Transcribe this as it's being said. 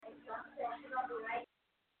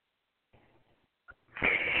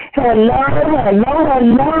Hello, hello,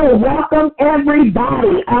 hello. Welcome,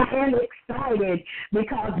 everybody. I am excited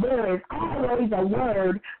because there is always a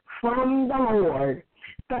word from the Lord.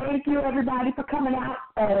 Thank you, everybody, for coming out.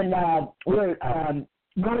 And we're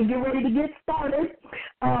going to get ready to get started.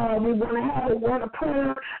 We're going to have a word of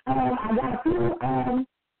prayer. I got a few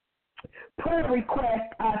prayer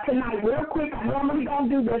request tonight real quick. I normally don't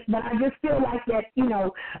do this, but I just feel like that,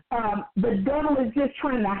 the devil is just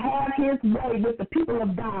trying to have his way with the people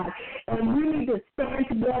of God, and we need to stand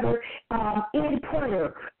together in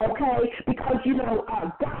prayer, okay? Because,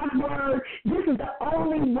 God's word, this is the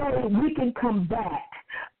only way we can combat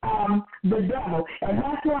the devil. And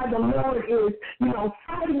that's why the Lord is,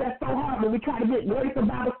 fighting us so hard when we try to get ready for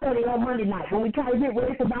Bible study on Monday night. When we try to get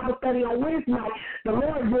ready for Bible study on Wednesday night, the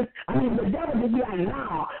devil just be like,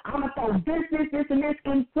 no, I'm going to throw this, and this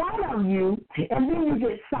in front of you, and then you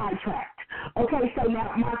get sidetracked. Okay, so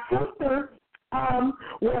now my sister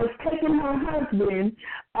was taking her husband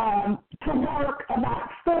to work about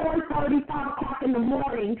 4:30, 5 o'clock in the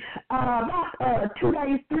morning, about 3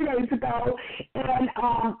 days ago, and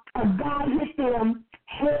a guy hit them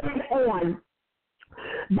head on.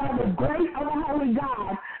 By the grace of the Holy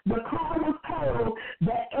God, the car was totaled,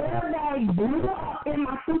 the airbag blew up in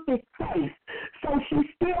my sister's face, so she's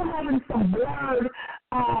still having some blurred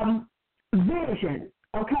vision,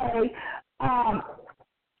 okay?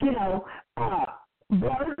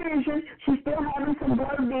 Blurred vision. She's still having some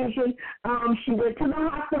blurred vision. She went to the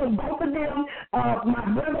hospital. Both of them, my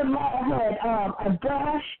brother-in-law had a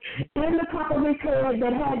gash in the top of his head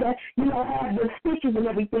that had to, have the stitches and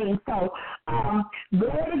everything. So,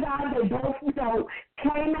 glory to God, they both,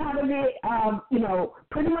 came out of it,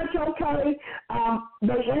 pretty much okay.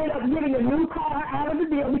 They ended up getting a new car out of the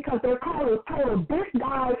deal because their car was totaled. This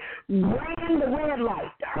guy ran the red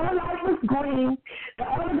light. Her light was green. The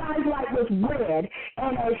other guy's light was red.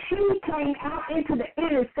 And as she came out into the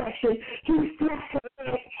intersection, he smacked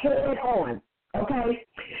her head on. Okay?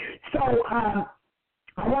 So,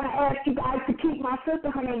 I want to ask you guys to keep my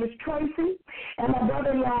sister. Her name is Tracy, and my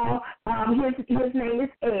brother-in-law, his name is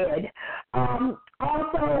Ed.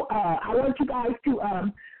 Also, I want you guys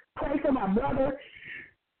to pray for my brother.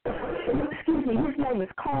 Excuse me. His name is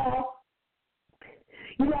Carl.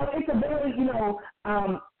 It's a very,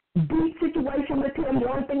 deep situation with him. The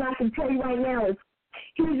only thing I can tell you right now is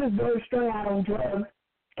he's just very strung out on drugs,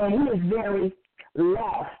 and he is very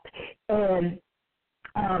lost. And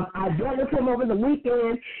I dealt with him over the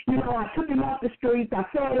weekend. I took him off the streets. I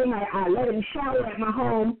fed him. I let him shower at my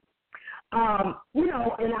home. And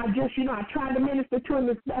I just, I tried to minister to him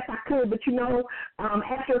as best I could. But,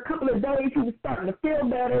 after a couple of days, he was starting to feel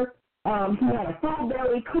better. He had a full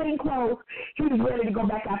belly, clean clothes. He was ready to go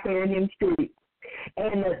back out there in them streets.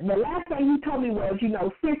 And the last thing he told me was,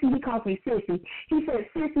 Sissy, he calls me Sissy. He said,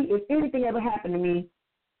 Sissy, if anything ever happened to me,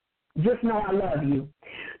 just know I love you.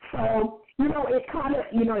 So, it kind of,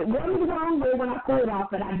 it wasn't the wrong way when I pulled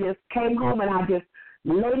off, and I just came home and I just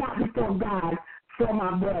laid out before God for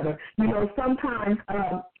my brother. Sometimes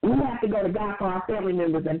we have to go to God for our family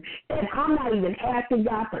members, and I'm not even asking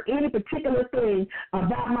God for any particular thing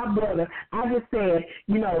about my brother. I just said,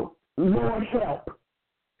 Lord, help.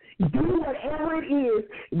 Do whatever it is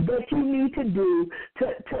that you need to do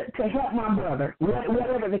to help my brother,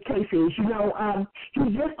 whatever the case is.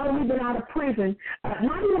 He's just only been out of prison,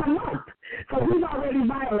 not even a month, so he's already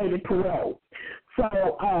violated parole. So,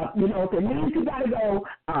 if it means he got to go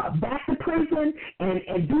back to prison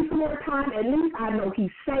and do some more time, at least I know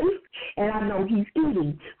he's safe and I know he's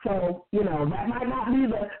eating. So, that might not be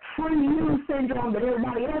the free use syndrome that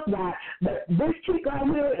everybody else got, but this chick right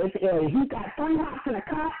here, he got 3 hops in a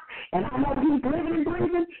cup, and I know he's living and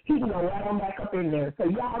breathing. He can go right on back up in there. So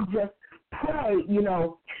y'all just pray,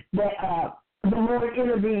 that the Lord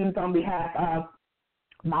intervenes on behalf of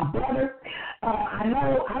my brother. I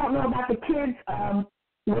don't know about the kids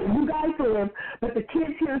where you guys live, but the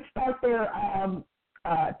kids here start their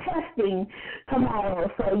testing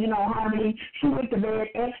tomorrow. So, Harmony, she went to bed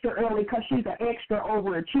extra early because she's an extra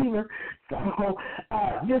overachiever. So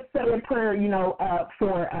just say a prayer,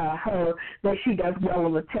 for her that she does well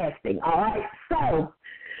on the testing. All right. So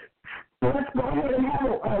let's go ahead and have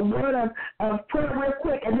a word of prayer real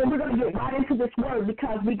quick, and then we're going to get right into this word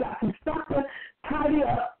because we got some stuff to tidy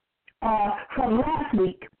up from last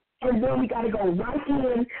week, and then we got to go right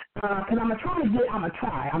in because I'm going to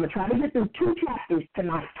try to get through 2 chapters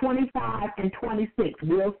tonight, 25 and 26.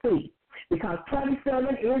 We'll see, because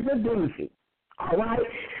 27 is a doozy. All right?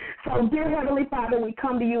 So, dear Heavenly Father, we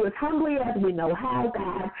come to you as humbly as we know how,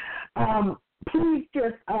 God. Please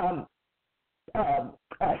just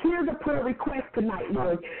hear here's a prayer request tonight,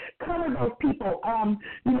 Lord. Cover those people.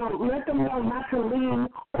 Let them know not to lean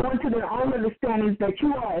onto their own understandings, that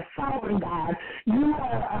you are a sovereign God. You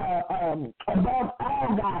are above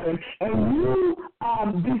all, God, and you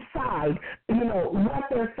decide, what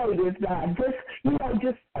their fate is, God.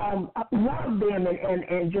 Just love them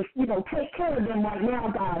and just, take care of them right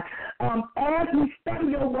now, God. As we study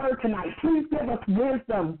your word tonight, please give us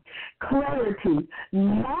wisdom, clarity,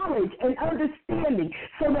 knowledge, and understanding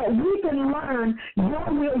so that we can learn your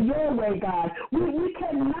will, your way, God. We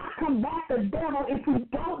cannot combat the devil if we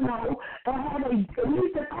don't know or have at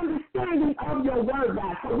least an understanding of your word,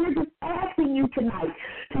 God. So we're just asking you tonight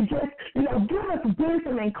to just, give us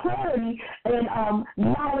wisdom and clarity and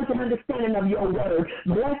knowledge and understanding of your word.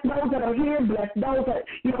 Bless those that are here. Bless those that,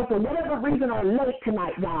 for whatever reason are late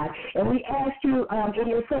tonight, God. And we ask you in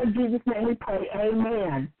your son Jesus' name we pray.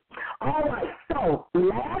 Amen. All right. So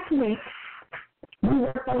last week we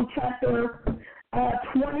worked on chapter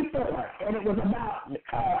 24, and it was about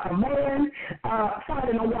a man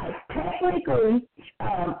finding a wife. Technically,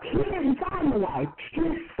 he didn't find the wife.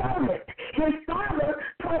 His father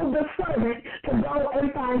told the servant to go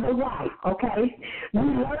and find the wife, okay? We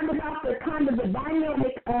learned about the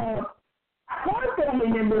dynamic of her family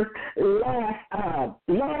members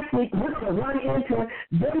last week. We're going to run into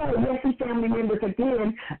them or Jesse's family members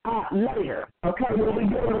again later, okay? We'll be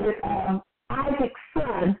dealing with Isaac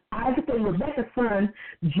and Rebecca's son,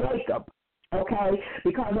 Jacob, okay?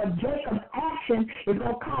 Because of Jacob's action is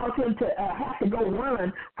going to cause him to have to go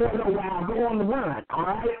run for a little while, go on the run, all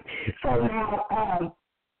right? So now,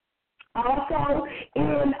 also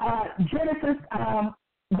in Genesis,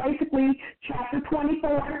 basically chapter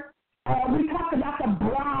 24, we talked about the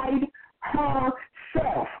bride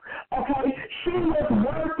herself, okay? She was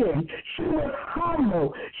working. She was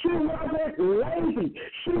humble. She wasn't lazy.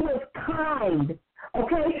 She was kind,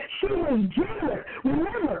 okay? She was generous.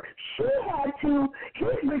 Remember,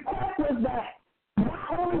 his request was that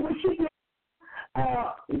not only would she get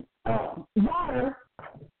water,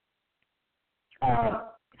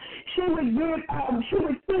 she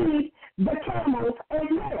would feed the camels as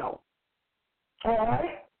well, all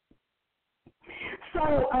right? So,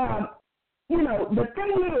 the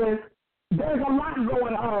thing is, there's a lot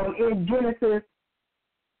going on in Genesis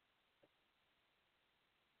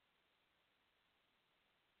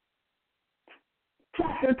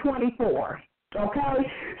chapter 24,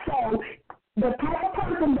 okay? So, the type of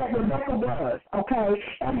person that Rebecca was, okay?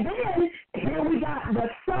 And then here we got the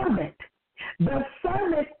servant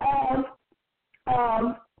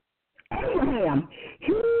of Abraham.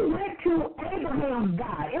 He went to Abraham's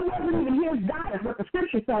God. It wasn't even his God, is what the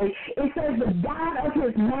scriptures say. It says the God of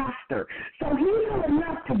his master. So he knew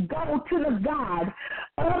enough to go to the God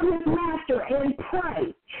of his master and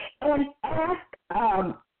pray and ask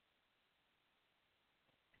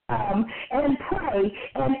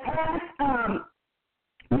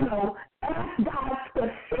ask God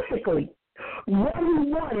specifically what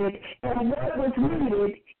he wanted and what was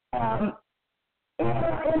needed in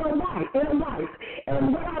a wife.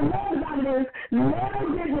 And what I love about it is, never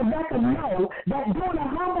did Rebecca know that doing a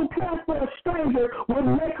humble prayer for a stranger would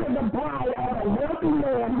make her the bride of a wealthy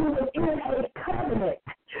man who was in a covenant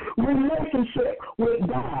relationship with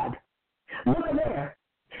God. Look at there.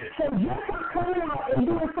 So just like coming out and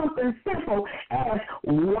doing something simple as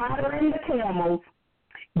watering the camels,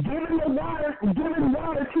 giving water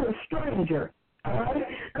to a stranger, all right?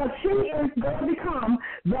 Because she is going to become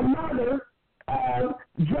the mother of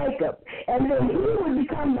Jacob, and then he would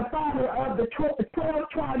become the father of the 12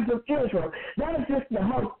 tribes of Israel. That is just the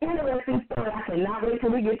most interesting story. I cannot wait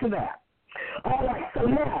till we get to that. All right, so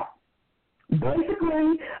now,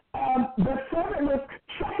 basically, the servant was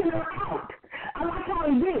checking her out. I like how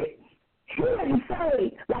he did it. He didn't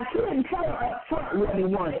tell her up front what he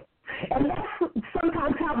wanted. And that's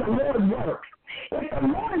sometimes how the Lord works. If the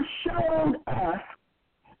Lord showed us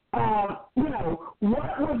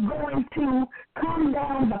what was going to come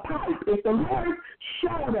down the pipe, if the Lord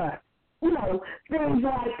showed us, things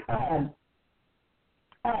like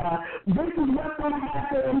this is what's going to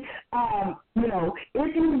happen,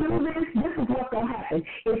 if you do this, this is what's going to happen.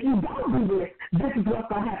 If you don't do this, this is what's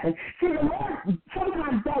going to happen. See, the Lord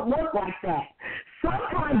sometimes don't work like that.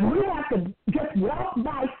 Sometimes we have to just walk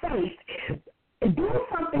by faith, do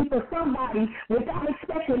something for somebody without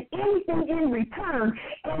expecting anything in return,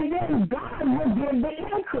 and then God will give the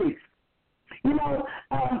increase.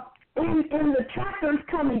 In the chapters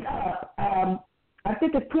coming up, I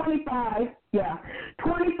think it's 25,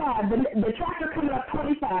 25, the chapter coming up,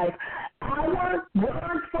 25, our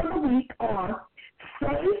words for the week are: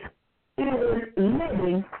 faith is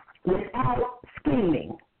living without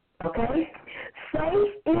scheming. Okay?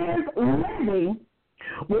 Faith is living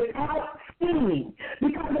without scheming.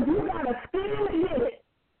 Because if you got to scheme to get it,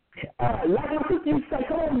 like my sister used to say,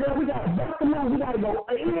 come on, girl, we got to bust the move. We got to go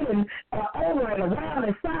in and over and around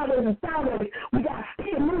and sideways. We got to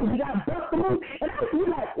stick and move. We got to bust the move. And I was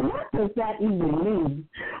like, what does that even mean?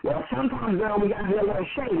 Well, sometimes, girl, we got to be a little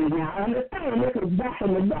shady now. I understand this was back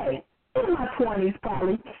in the day, in my 20s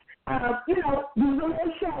probably. Be a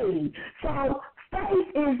little shady. So faith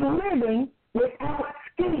is living without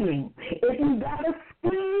scheming. If you got to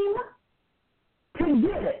scheme to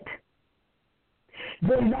get it,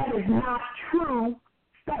 then that is not true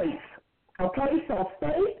faith. Okay, so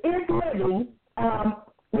faith is living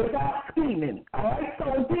without scheming. All right, so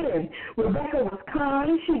again, Rebecca was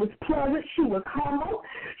kind, she was pleasant, she was humble,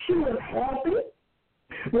 she was healthy.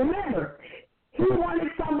 Remember, he wanted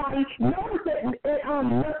somebody. Notice that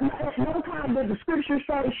at no time did the scripture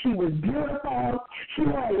say she was beautiful. She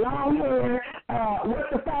had long hair. What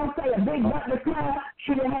the song say? A big butt to smile.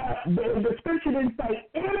 She didn't have. The scripture didn't say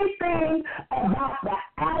anything about the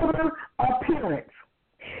outer appearance.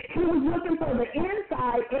 He was looking for the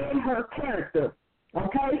inside in her character.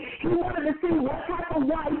 Okay, he wanted to see what type of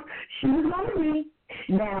wife she was going to be.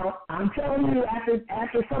 Now, I'm telling you,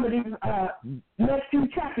 after some of these next few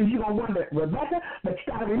chapters, you're going to wonder, Rebecca, but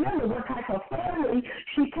you got to remember what type of family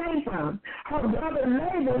she came from. Her brother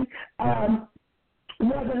Laban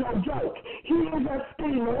wasn't no joke. He is a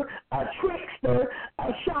schemer, a trickster,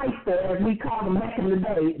 a shyster, as we call them back in the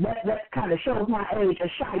day. That kind of shows my age, a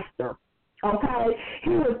shyster. Okay?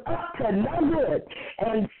 He was up to no good.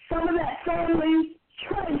 And some of that family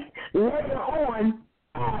trait later on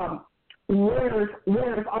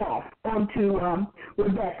wears off onto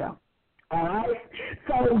Rebecca. All right?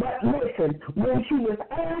 So, but listen, when she was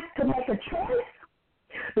asked to make a choice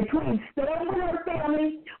between staying with her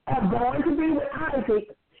family or going to be with Isaac,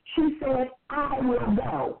 she said, I will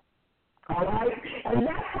go. All right? And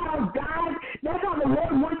that's how the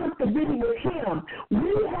Lord wants us to be with him.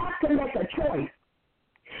 We have to make a choice.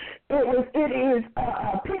 It is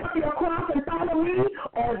pick up your cross and follow me,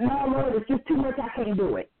 or no, Lord, it's just too much, I can't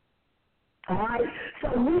do it. All right?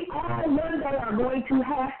 So we all one day are going to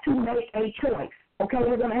have to make a choice. Okay?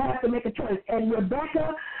 We're going to have to make a choice. And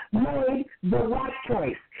Rebecca made the right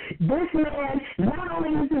choice. This man, not only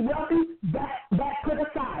is he wealthy, that put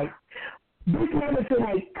aside, this man is in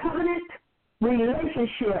a covenant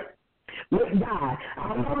relationship with God. I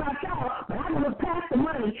don't know about y'all, but I'm going to pass the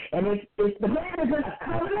money. And if the man is in a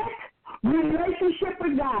covenant relationship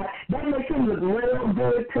with God, that makes him look real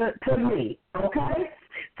good to me. Okay?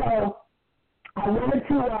 So I wanted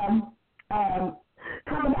to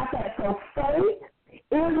talk about that. So faith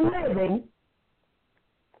is living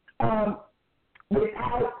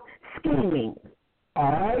without scheming.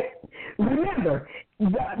 All right? Remember,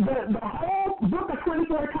 the whole book of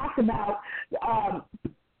 24 talks about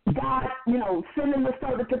God, sending the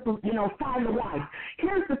servant to, find a wife.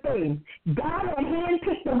 Here's the thing. God had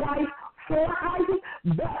handpicked the wife for Isaac,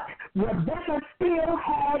 but Rebecca still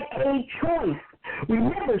had a choice.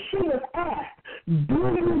 Remember, she was asked, do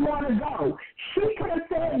you want to go? She could have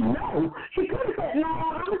said no. She could have said, no,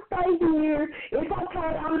 I'm going to stay here. It's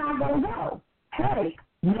okay, I'm not going to go. Hey,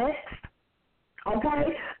 next.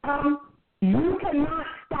 Okay? You cannot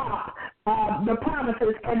stop the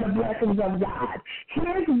promises and the blessings of God.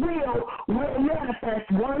 His will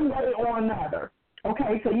manifest one way or another.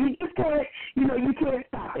 Okay, so you just can't, you can't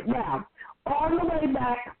stop it. Now, on the way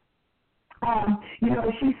back,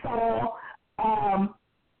 she saw,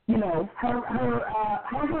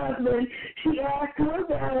 her husband. She asked who it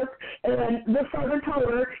was, and the servant told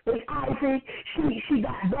her it's Isaac. She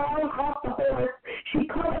got down off the horse. She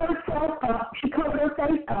covered herself up. She covered her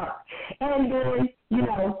face up, and then,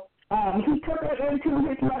 he took her into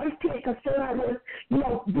his mother's tent because Sarah was,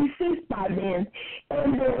 deceased by then,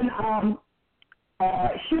 and then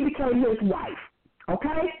she became his wife.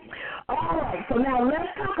 Okay? All right, so now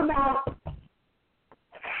let's talk about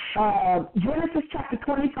Genesis chapter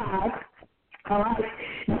 25. All right?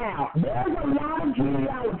 Now, there's a lot of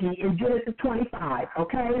genealogy in Genesis 25,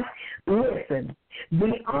 okay? Listen,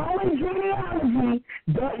 the only genealogy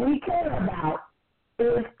that we care about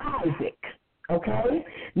is Isaac, okay?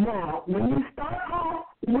 Now, when you start off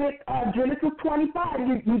with Genesis 25,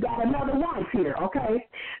 you got another wife here, okay?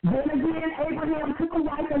 Then again, Abraham took a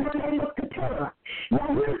wife, and her name was Keturah. Now,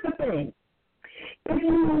 here's the thing. If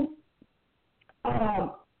you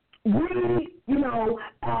read,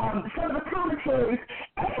 some of the commentaries,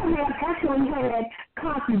 Abraham actually had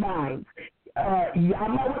concubines. Y'all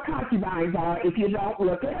know what concubines are. If you don't,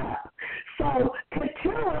 look it up. So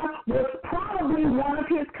Keturah was probably one of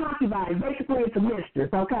his concubines. Basically, it's a mistress,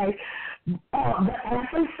 okay? But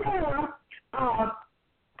after Sarah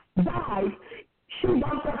died, she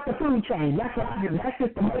bumped up the food chain. That's what I do. That's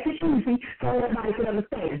just to make it easy so everybody can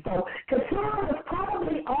understand. So Keturah was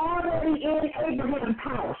probably already in Abraham's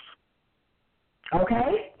house.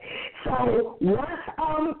 Okay? So once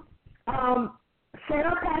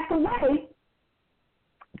Sarah passed away,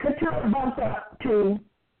 Keturah bumped up to,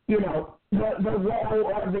 the role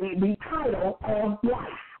or the title of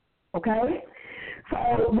wife. Okay? So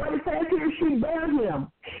what it says here, she bare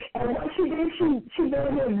him. And what she did, she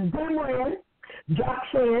bare him Zimran,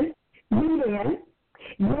 Jokshan, Medan,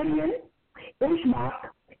 Midian, Ishmael,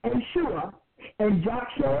 and Shua. And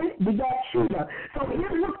Jokshan begat Sheba. So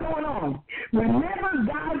here's what's going on. Remember,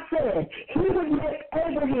 God said he would make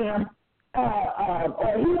Abraham,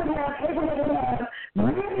 or he would have, Abraham would have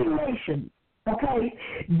many nations. Okay?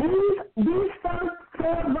 These first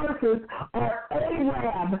 4 verses are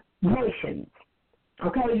Arab nations.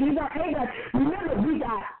 Okay, these are Arab. Remember, we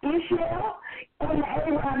got Ishmael on the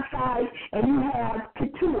Arab side, and you have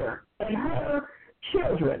Keturah and her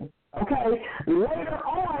children. Okay, later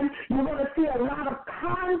on, you're going to see a lot of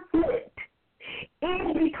conflict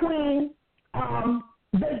in between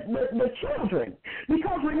the children.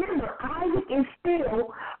 Because remember, Isaac is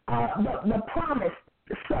still the promised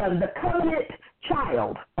son, the covenant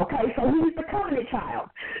child. Okay, so he's the covenant child.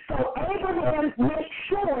 So Abraham makes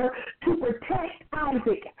sure to protect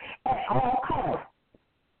Isaac at all costs.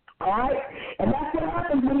 All right? And that's what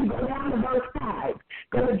happens when you go down to verse 5.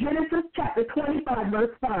 Go to Genesis chapter 25,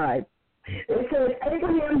 verse 5. It says,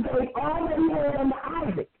 Abraham gave all that he had unto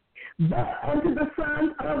Isaac, but unto the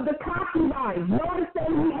sons of the concubines. Notice that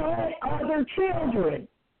he had other children.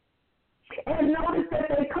 And notice that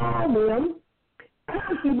they called them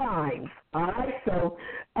concubines. All right? So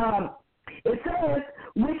it says,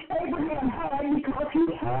 which Abraham had because he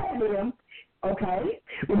had them. Okay?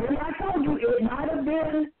 Remember I told you it might have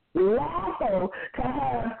been lawful to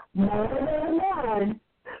have more than one,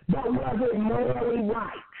 but was it morally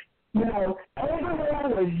right?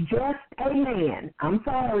 Abraham was just a man. I'm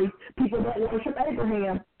sorry, people that worship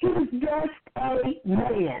Abraham. He was just a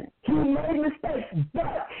man. He made mistakes,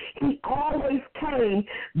 but he always came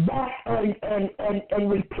back and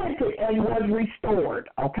repented and was restored.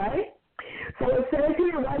 Okay? So it says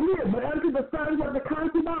here, right here, but unto the sons of the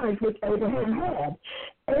concubines which Abraham had,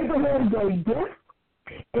 Abraham gave gifts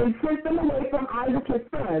and sent them away from Isaac his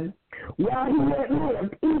son, while he yet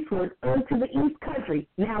lived eastward unto the east country.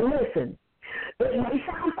 Now listen, it may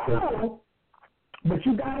sound cruel, but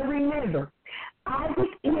you got to remember,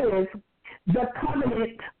 Isaac is the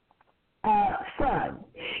covenant son.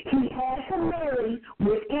 He had to marry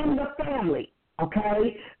within the family,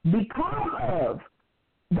 okay, because of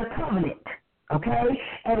the covenant. Okay?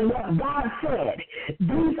 And what God said,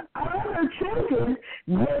 these other children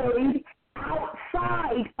married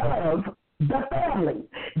outside of the family.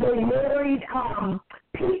 They married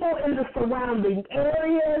people in the surrounding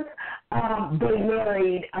areas. They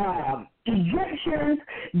married Egyptians.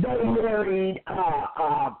 They married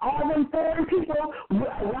all them foreign people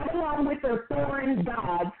right along with their foreign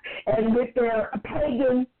gods and with their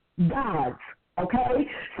pagan gods. Okay?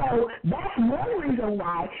 So that's one reason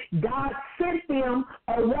why God sent them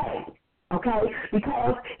away. Okay?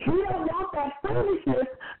 Because he don't want that foolishness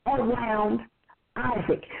around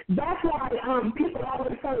Isaac. That's why people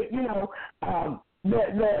always say, the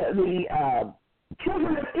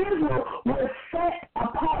children of Israel were set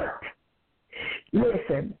apart.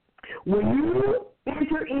 Listen, when you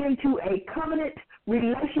enter into a covenant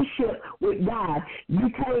relationship with God, you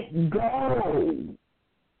can't go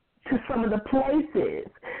to some of the places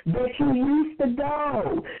that you used to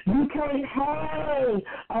go. You can't hang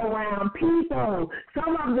around people,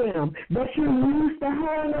 some of them that you used to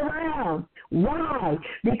hang around. Why?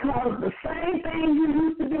 Because the same thing you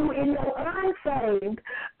used to do in your unsaved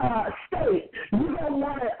state, you don't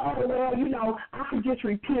want to, I could just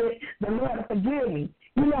repent, the Lord forgive me.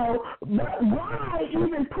 But why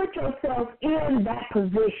even put yourself in that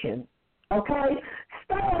position? Okay?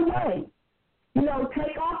 Stay away.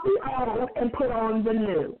 Take off the old and put on the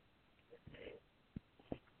new.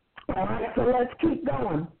 All right, so let's keep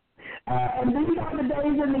going. And these are the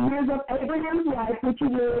days and the years of Abraham's life, which he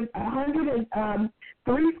lived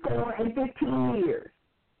 115 years.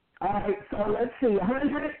 All right, so let's see,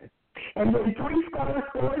 100, and then 3 is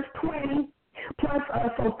 20, plus,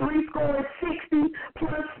 so 3 is 60,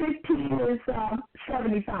 plus 15 is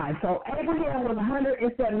 75. So Abraham was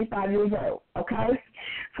 175 years old, okay?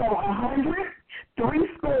 So 100, 3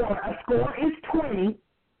 score, a score is 20.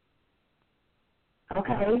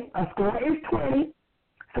 Okay, a score is 20.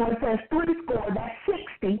 So it says 3 score, that's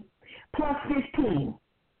 60 plus 15.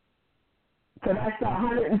 So that's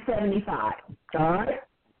 175. All right?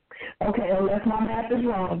 Okay, unless my math is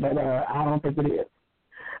wrong, but I don't think it is.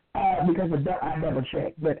 Because I double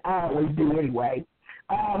checked, but I always do anyway.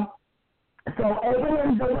 So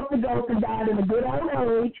Abraham gave up the ghost and died in a good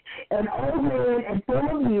old age, an old man and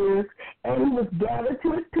full of years, and he was gathered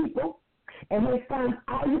to his people. And his sons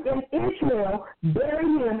Isaac and Ishmael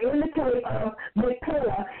buried him in the cave of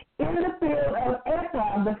Machpelah in the field of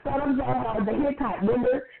Ephron, the son of Zohar the Hittite.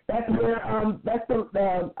 Remember, that's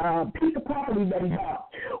the piece of property that he bought,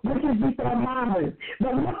 which is before Mamre.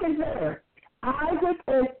 But look at there. Isaac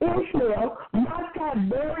and Ishmael must have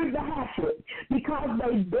buried the hatchet because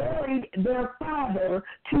they buried their father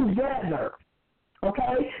together.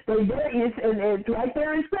 Okay, it's right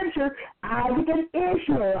there in Scripture. Isaac and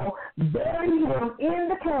Ishmael buried him in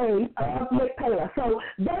the cave of Machpelah. So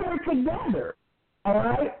they were together. All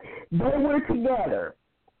right, they were together.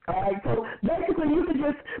 All right, so basically you can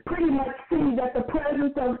just pretty much see that the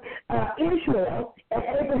presence of Ishmael and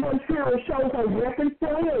Abraham's funeral shows a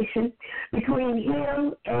reconciliation between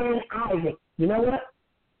him and Isaac. You know what?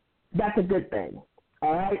 That's a good thing.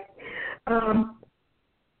 All right.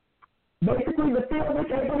 Basically, the field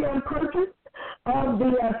which Abraham purchased of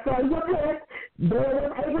the sons of Heth, there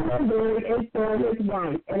was Abraham buried and for his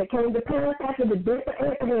wife. And it came to pass after the death of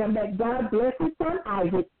Abraham that God blessed his son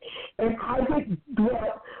Isaac, and Isaac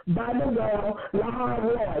dwelt by the well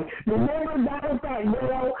Lahai-Roi. Remember, that was that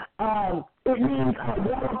well, it means a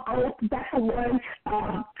well of oak. That's the one,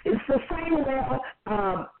 it's the same well,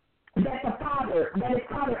 that his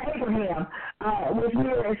father Abraham was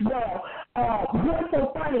near as well. What's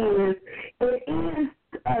so funny is it is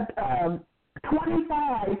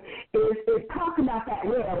 25 is talking about that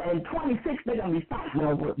well, and 26 they're going to be fighting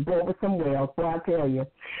over some wells. So I tell you,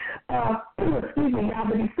 excuse me. Now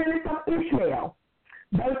the descendants of Ishmael.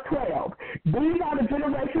 Verse 12, these are the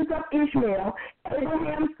generations of Ishmael,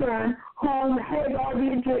 Abraham's son, whom Hagar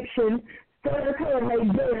the Egyptian Sarah's hand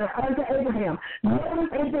laid bare unto Abraham.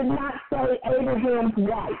 Notice it did not say Abraham's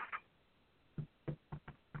wife.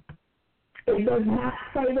 It does not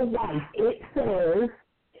say the wife. It says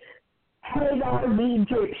Hagar the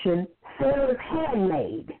Egyptian, Sarah's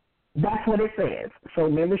handmaid. That's what it says. So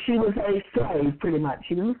remember, she was a slave, pretty much.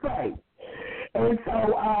 She was a slave. And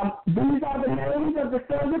so these are the names of the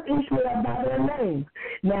sons of Ishmael by their names.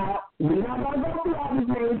 Now, we're not going to go through all these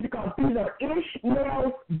names because these are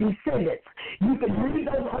Ishmael's descendants. You can read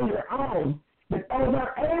those on your own. But those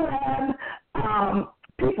are Arab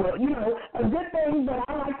people. You know, a good thing that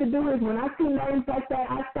I like to do is when I see names like that,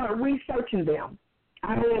 I start researching them.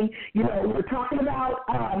 I mean, you know, we're talking about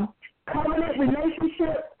covenant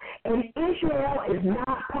relationships, and Ishmael is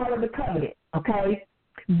not part of the covenant, okay?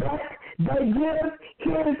 But they give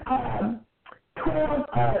his 12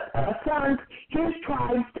 sons his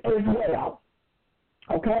tribes as well,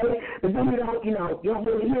 okay? But then you don't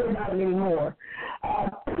really hear about it anymore.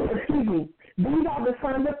 Excuse me. These are the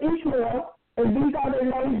sons of Ishmael, and these are their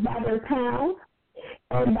names by their towns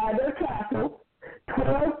and by their castles,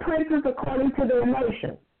 12 princes according to their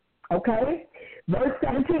nation, okay? Verse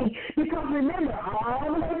 17, because remember,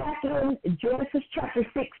 all the way back in Genesis chapter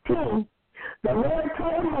 16, the Lord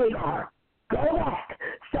told Hagar, go back,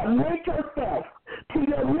 submit yourself to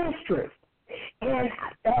your mistress, and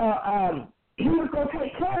he was going to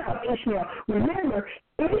take care of Ishmael. Remember,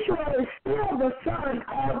 Ishmael is still the son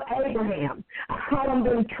of Abraham. I call them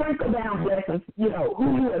the trickle-down blessings, you know,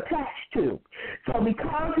 who you attach to. So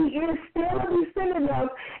because he is still a descendant of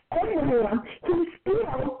Abraham, he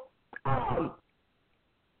still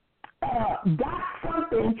got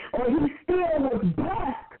something, or he still was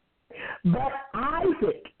blessed. But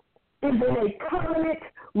Isaac is in a covenant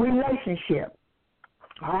relationship.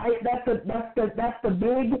 All right, that's the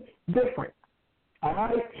big difference. All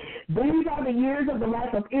right, these are the years of the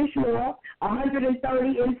life of Ishmael,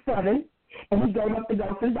 137, and he gave up the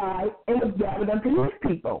ghost and died, and was gathered unto his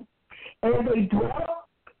people. And they dwelt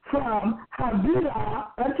from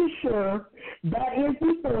Havilah unto Shur, that is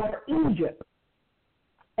before Egypt,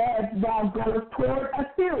 as thou goest toward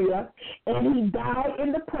Assyria, and he died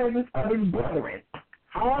in the presence of his brethren.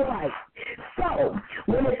 All right. So,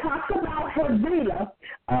 when it talks about Havilah,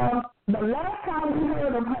 the last time we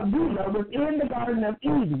heard of Havilah was in the Garden of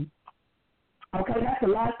Eden. Okay, that's the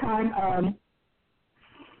last time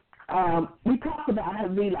we talked about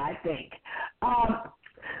Havilah, I think.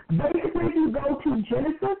 Basically, if you go to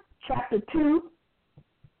Genesis chapter 2,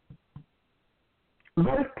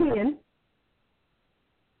 verse 10,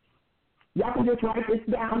 y'all can just write this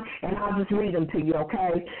down, and I'll just read them to you,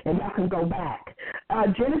 okay? And y'all can go back.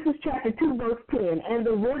 Genesis chapter 2, verse 10. And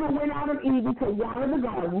the river went out of Eden to water the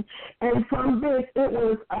garden, and from this it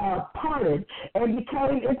was parted and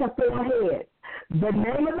became into 4 heads. The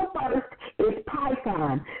name of the first is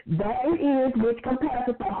Python. That it is which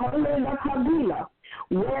compasseth the whole land of Havilah,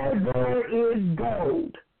 where there is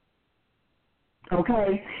gold.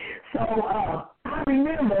 Okay, so I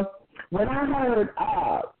remember when I heard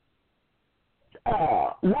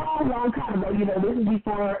long time ago, this is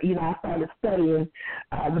before, I started studying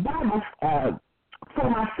the Bible for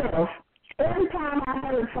myself. Every time I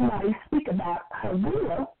heard somebody speak about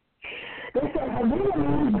Havilah, they said Havilah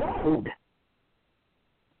means gold.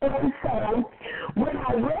 And so when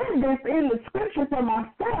I read this in the scripture for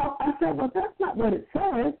myself, I said, well, that's not what it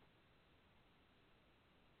says.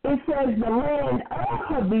 It says the land of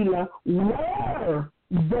Havilah where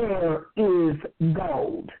there is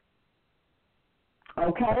gold.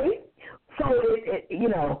 Okay? So,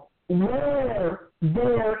 where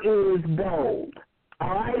there is gold.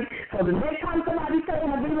 All right? So the next time somebody says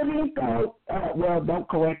Havilah means gold, well, don't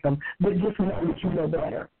correct them, but just know that you know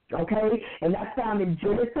better. Okay? And that's found in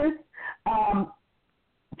Genesis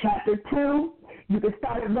chapter 2. You can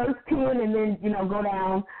start at verse 10 and then, go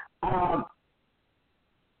down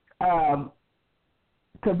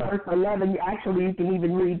to verse 11. Actually, you can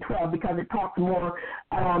even read 12 because it talks more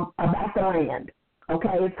about the land.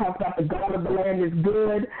 Okay, it talks about the gold of the land is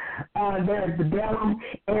good. There's the bellum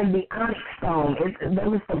and the onyx stone.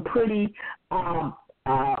 Those are some pretty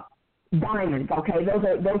diamonds. Okay, those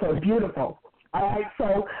are beautiful. All right,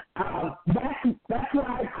 so that's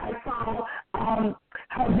why I saw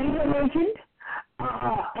Havilah mentioned,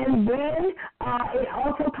 and then it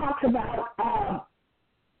also talks about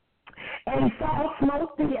and Saul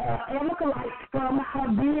smote the Amalekites from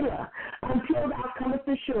Havilah until thou comest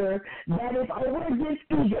to Shur, that is over against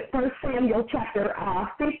Egypt. 1 Samuel chapter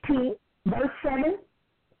 15, verse 7.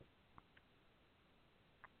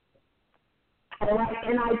 All right,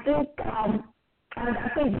 and I think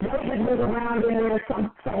David was around in there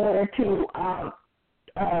somewhere too,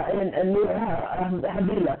 near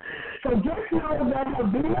Havilah. So just know that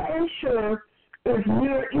Havilah and Shur is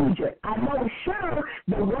near Egypt. I know Shur,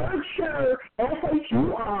 the word Shur,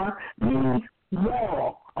 S-H-U-R, means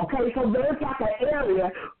wall. Okay, so there's like an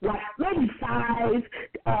area, like maybe 5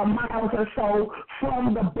 miles or so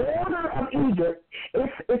from the border of Egypt.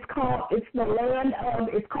 It's called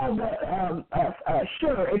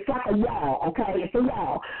Shur. It's like a wall. Okay, it's a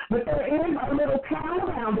wall, but there is a little town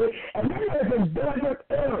around it, and then there's a desert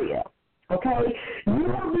area. Okay, you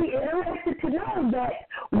will be interested to know that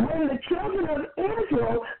when the children of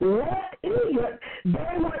Israel left Egypt,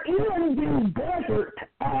 they were in the desert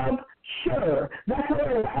of Shur. That's where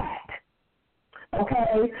they're at.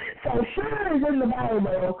 Okay, so Shur is in the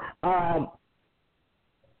Bible a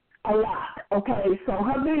lot. Okay, so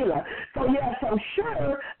Havilah. So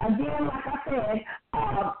Shur, again, like I said,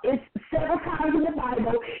 it's several times in the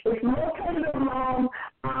Bible. It's located along,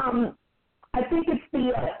 I think it's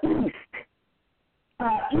the east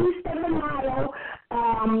of the Nile.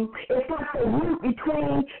 It's like the route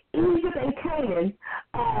between Egypt and Canaan,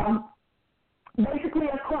 basically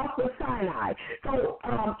across the Sinai. So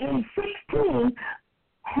in 16,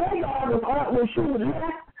 Hagar was when she was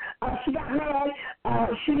left, she got mad.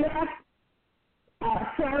 She left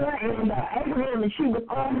Sarah and Abraham, and she was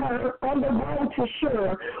on the road to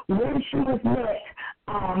Shur when she was met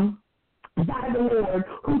by the Lord,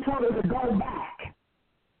 who told her to go back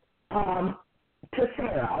to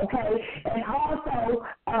Sarah, okay? And also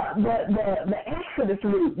the Exodus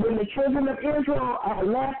route, when the children of Israel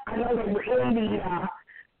left, I know they were in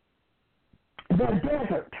the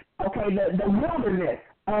desert, okay, the wilderness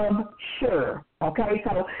of Shur, okay?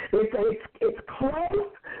 So it's close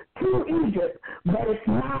to Egypt, but it's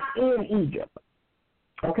not in Egypt,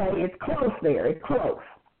 okay? It's close there. It's close,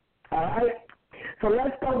 all right? So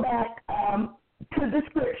let's go back to the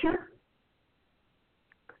scripture.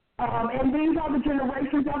 And these are the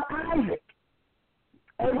generations of Isaac.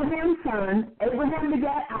 Abraham's son, Abraham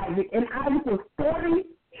begat Isaac, and Isaac was 40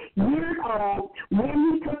 years old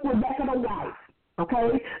when he took Rebekah to wife.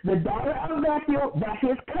 Okay? The daughter of Bethuel, that's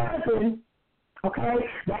his cousin. Okay?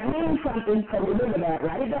 That means something, so remember that.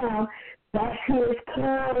 Write it down. That's his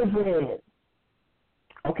cousin.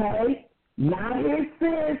 Okay? Not his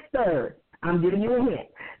sister. I'm giving you a hint.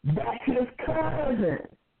 That's his cousin.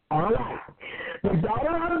 All right. The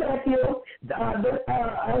daughter of Bethuel, of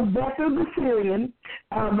Bethuel the Syrian,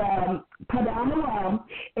 of Padam-aram,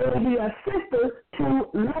 is the sister to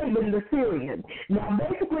Laban the Syrian. Now,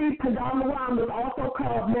 basically, Padam-aram was also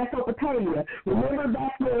called Mesopotamia. Remember,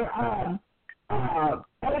 that's where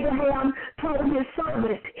Abraham told his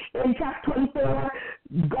servant in chapter 24,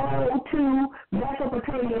 go to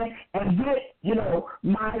Mesopotamia and get,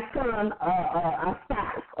 my son a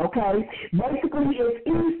spouse, okay? Basically, it's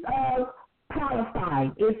east of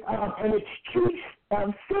Palestine. It's and its chief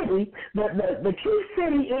city, the chief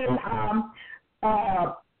city in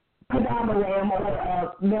Padamaram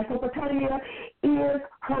or Mesopotamia is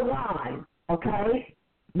Haran, okay?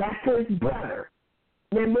 That's his brother.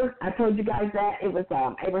 Remember, I told you guys that it was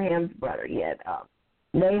Abraham's brother. He had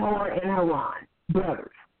Nahor and Haran,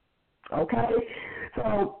 brothers. Okay,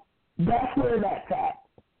 so that's where that's at.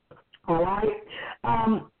 All right,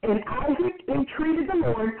 and Isaac entreated the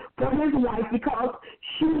Lord for his wife because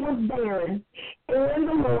she was barren, and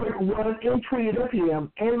the Lord was entreated of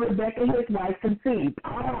him, and Rebekah his wife conceived.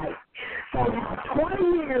 All right, so now 20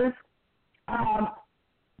 years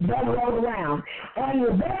that rolled around, and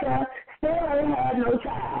Rebekah still had no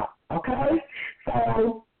child, okay?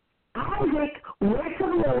 So Isaac went to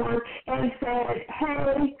the Lord and said,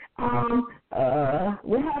 hey,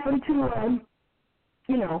 what happened to,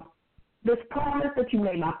 this promise that you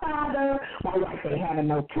made my father, my wife ain't having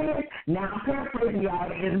no kids. Now I'm paraphrasing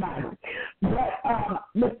y'all in the Bible. But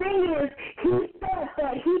the thing is, he said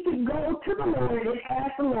that he could go to the Lord and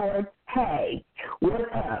ask the Lord, hey,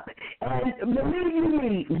 what's up? And believe you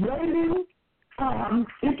me, waiting,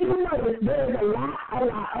 if you notice, there's a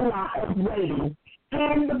lot of waiting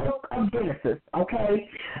in the book of Genesis, okay?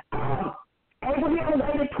 Abraham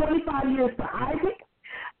waited 25 years for Isaac.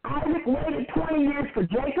 Isaac waited 20 years for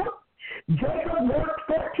Jacob. Jacob worked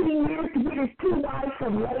 14 years to get his 2 wives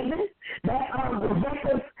from Laban. That's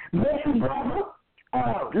Rebekah's messy brother,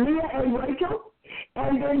 Leah and Rachel.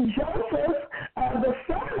 And then Joseph, the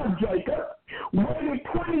son of Jacob, waited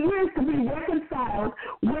 20 years to be reconciled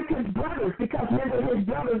with his brothers because remember his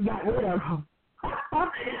brothers got rid of him.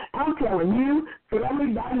 I'm telling you,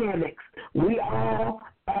 family dynamics. We all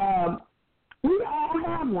have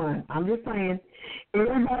one. I'm just saying.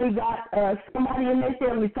 Everybody got somebody in their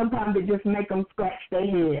family. Sometimes they just make them scratch their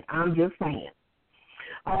head. I'm just saying.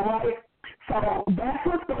 All right. So that's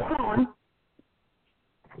what's going on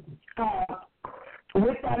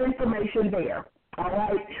with that information there. All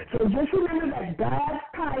right. So just remember that God's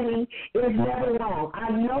timing is never wrong.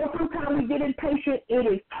 I know sometimes we get impatient. It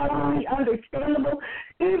is totally understandable.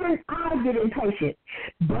 Even I get impatient.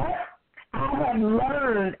 But I have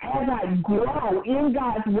learned as I grow in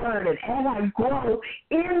God's Word and as I grow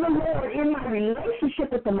in the Lord, in my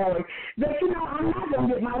relationship with the Lord, that, I'm not going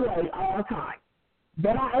to get my way all the time.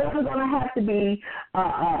 That I am going to have to be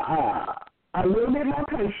a little bit more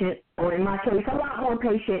patient, or in my case, a lot more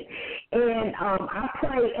patient. And I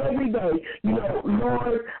pray every day,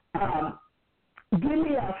 Lord, give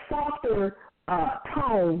me a softer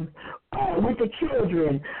tone with the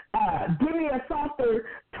children. Give me a softer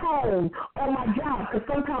tone on my job, because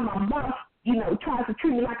sometimes my boss, tries to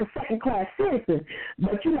treat me like a second-class citizen.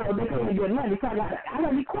 But, they pay me good money, so I got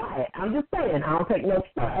to be quiet. I'm just saying, I don't take no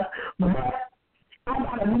stuff. But I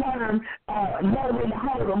got to learn, know when to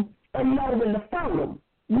hold them and know when to throw them.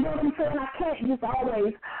 You know what I'm saying? I can't just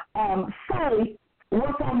always say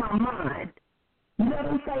what's on my mind. You know what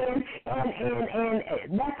I'm saying? And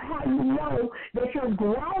that's how you know that you're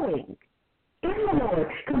growing in the Lord.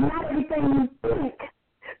 Because not everything you think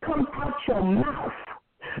comes out your mouth.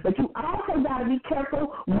 But you also got to be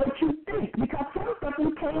careful what you think. Because some stuff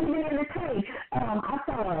you can't even entertain. I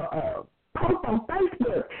saw a post on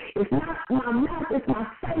Facebook. It's not my mouth, it's my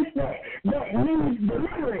face that needs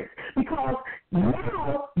deliverance. Because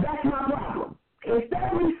now that's my problem. Instead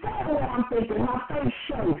of me saying what I'm thinking, my face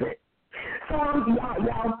shows it. So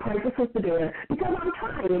y'all pray for Sister Darah because I'm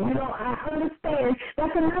trying. I understand.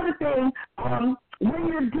 That's another thing. When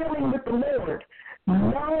you're dealing with the Lord,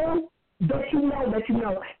 know that you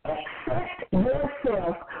know. Accept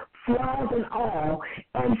yourself, flaws and all,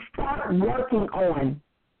 and start working on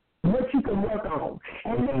what you can work on,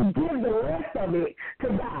 and then give the rest of it to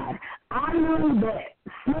God. I knew that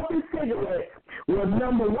smoking cigarettes was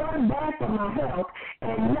number one, bad for my health,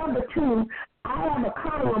 and number two, I have a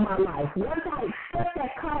calling on my life. Once I accept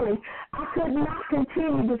that calling, I could not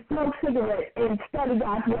continue to smoke cigarettes and study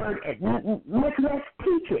God's Word and let's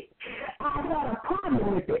teach it. I had a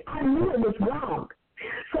problem with it. I knew it was wrong.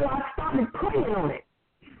 So I started praying on it.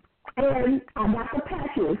 And I got the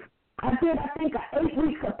patches. I did, 8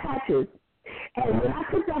 weeks of patches. And when I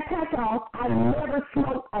took that patch off, I never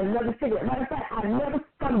smoked another cigarette. Matter of fact,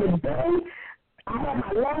 from the day I had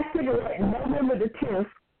my last cigarette, November the 10th,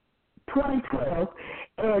 2012,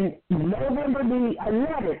 and November the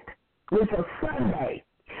 11th, which was Sunday,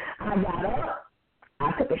 I got up,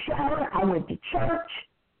 I took a shower, I went to church,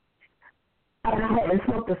 and I haven't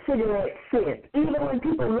smoked a cigarette since. Even when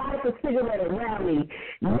people light a cigarette around me,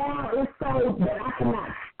 now it's so that I cannot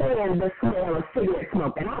stand the smell of cigarette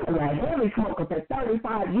smoke. And I was a heavy smoker for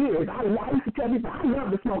 35 years. I used to tell people, I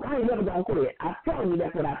love to smoke. I ain't never going to quit. I'm telling you,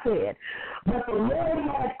 that's what I said. But the Lord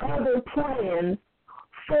had other plans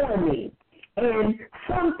for me. And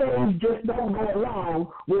some things just don't go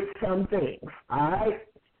along with some things. All right?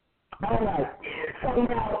 All right. So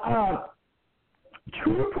now,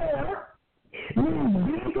 true prayer means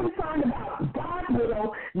being concerned about God's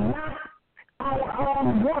will, not our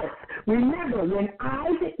own wants. Remember, when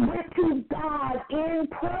Isaac went to God in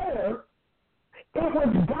prayer, it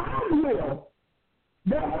was God's will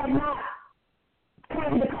that had not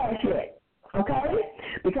came to pass yet. Okay?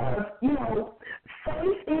 Because,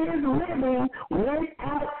 faith is living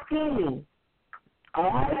without scheming. All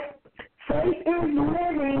right? Faith is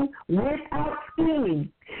living without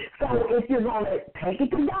scheming. So if you're going to take it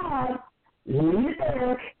to God, leave it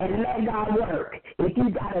there and let God work. If you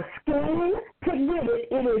got a scheme to get it,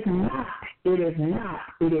 it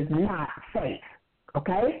is not faith.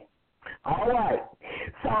 Okay? All right.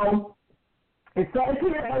 So it says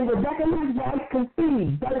here, and Rebekah his wife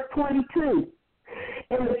conceived, verse 22.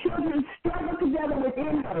 And the children struggled together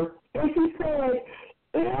within her. And she said,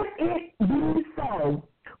 if it be so,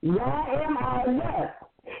 why am I thus?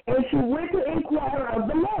 And she went to inquire of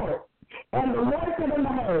the Lord. And the Lord said unto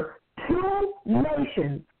her, 2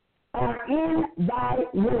 nations are in thy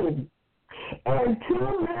womb, and 2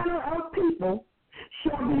 manner of people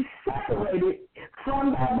shall be separated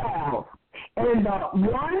from thy bowels, and the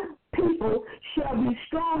one people shall be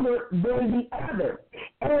stronger than the other,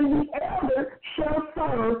 and the elder shall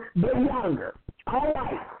serve the younger. All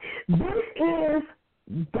right. This is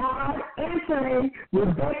God answering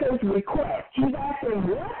Rebekah's request. She's asking,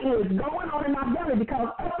 what is going on in my belly? Because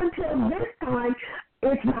up until this time,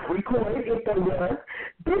 it's not recorded if there was.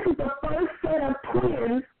 This is the first set of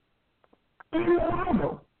twins in the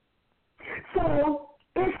Bible. So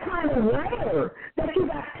it's kind of rare that you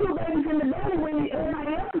got 2 babies in the belly when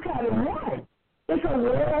everybody else is having one. It's a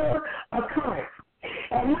rare occurrence.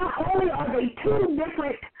 And not only are they 2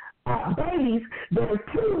 different babies, there are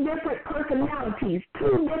 2 different personalities,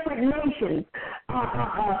 2 different nations,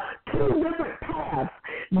 2 different paths.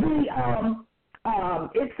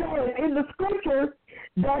 It says in the scripture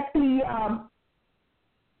that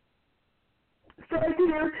says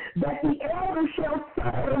here that the elder shall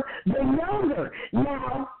serve the younger.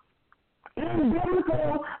 Now, in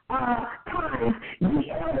biblical times, the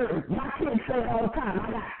elder, my kids say it all the time, I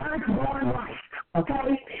got firstborn rights, okay?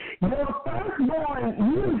 Your firstborn,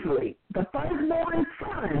 usually, the firstborn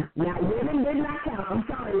son, now women did not count, I'm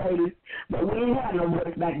sorry ladies, but we didn't have no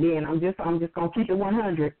voice back then, I'm just going to keep it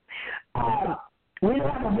 100. We didn't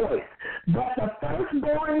have a voice, but the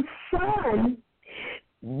firstborn son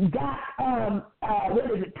got,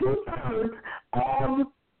 2/3 of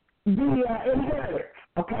the inheritance.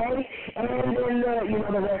 Okay, and then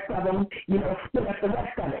the rest of them, split up the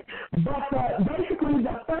rest of it. But basically,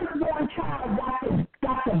 the firstborn child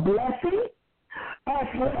got the blessing as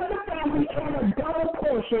head of the family and a double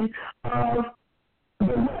portion of the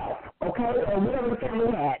wealth. Okay, or whatever the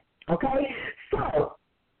family had. Okay, so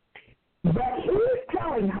but he's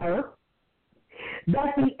telling her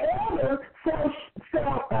that the elder shall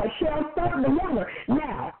serve the younger.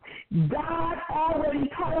 Now, God already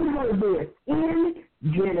told her this in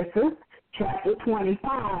Genesis chapter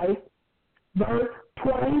 25, verse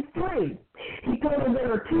 23. He told her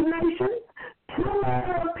there are 2 nations, 2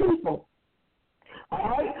 manner of people. All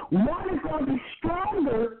right? One is going to be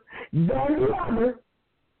stronger than the other,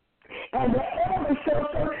 and the elder shall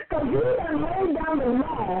serve. So he done laid down the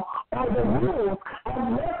law or the rules of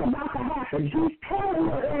what's about to happen. He's telling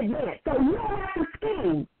her in advance. So you don't have to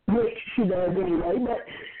scheme, which she does anyway, but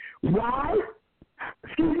why?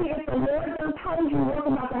 Excuse me, if the Lord done told you what's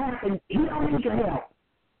about to happen, he don't need your help.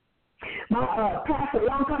 My pastor a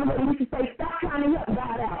long time ago used to say, stop trying to help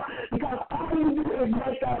God out, because all you do is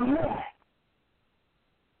make a mess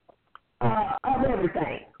of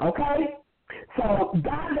everything, okay? So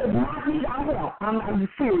God does not need our help. I'm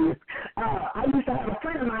serious. I used to have a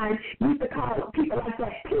friend of mine used to call people like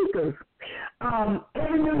that peekers.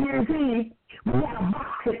 Every New Year's Eve, we had a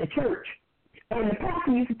box at the church. And the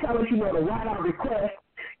pastor used to tell us, to write out requests,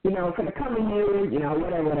 for the coming year,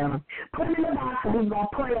 whatever. Put them in the box and we was going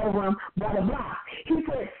to pray over them, blah, blah, blah. He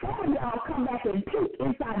said, some of y'all come back and peek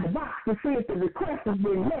inside the box to see if the request has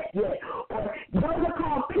been met yet. Or those are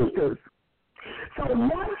called peekers. So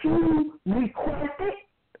once you request it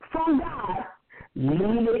from God,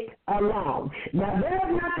 leave it alone. Now,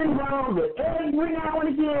 there's nothing wrong with every now and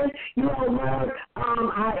again, Lord,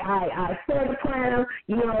 I said a prayer,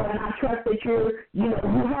 and I trust that you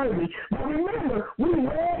heard me. But remember, we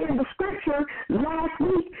read in the scripture last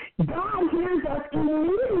week, God hears us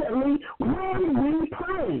immediately when we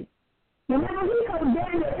pray. Remember, he told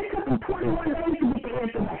Daniel, it took him 21 days to get the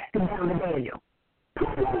answer back down to Daniel.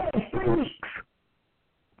 21 days, 3 weeks.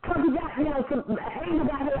 Because he got, some angel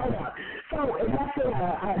got held up. So that's in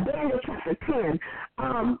Daniel chapter 10.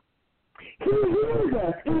 He hears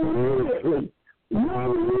us immediately when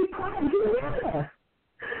we pray. He hears us.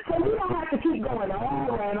 So we don't have to keep going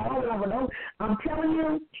over and over and over. I'm telling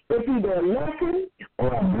you, it's either a lesson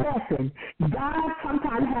or a blessing. God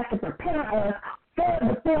sometimes has to prepare us for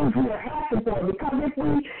the things we are asking for, because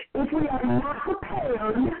if we are not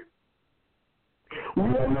prepared,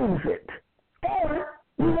 we'll lose it. Or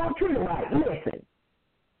we won't treat it right. Listen,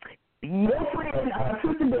 your friend,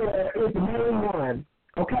 Sister Darah, is the main one,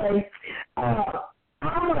 okay? I'm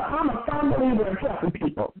a firm believer in helping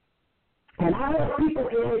people, and I help people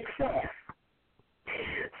in excess.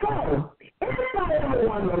 So, if I ever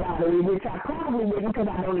won the lottery, which I probably wouldn't because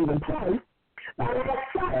I don't even play, but if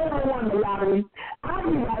I ever won the lottery, I'd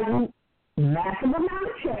be writing massive amount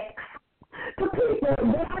of checks to people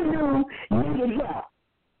that I knew needed help,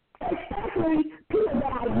 especially people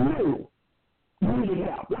that I knew needed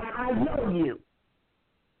help. Like, I know you.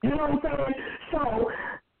 You know what I'm saying? So,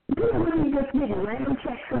 people wouldn't just get random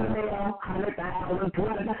checks in the mail, 100,000,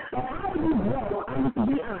 200,000. But how do you know? I'm just to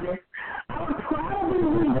be honest. I would probably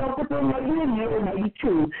rebuild it for maybe a year, maybe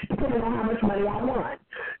two, depending on how much money I want.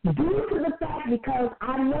 Due to the fact because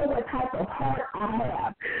I know what type of heart I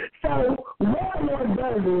have. So what the Lord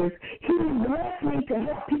does is he blessed me to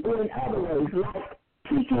help people in other ways, like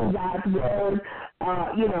teaching God's word,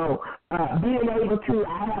 being able to,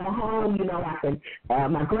 I have a home, I can,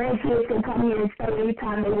 my grandkids can come here and stay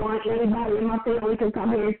anytime they want. Anybody in my family can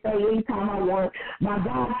come here and stay anytime I want. My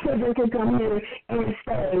godchildren can come here and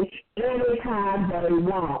stay anytime they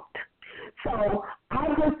want. So I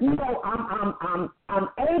just, I'm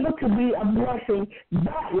able to be a blessing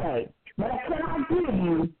that way. But I cannot give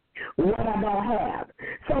you what I don't have.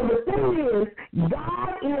 So the thing is,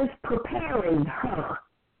 God is preparing her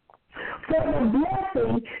for the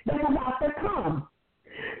blessing that's about to come.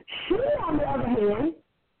 She, on the other hand,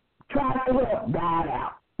 tries to help God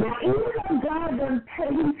out. Now, even though God doesn't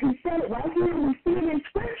tell you, he said it right here, we see it in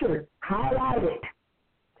Scripture, highlighted.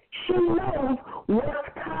 She knows what's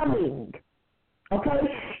coming. Okay?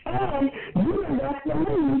 And you can best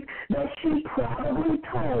believe that she probably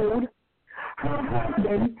told her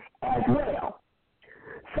husband as well.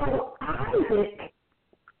 So Isaac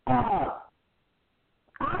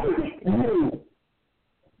knew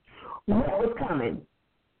what was coming.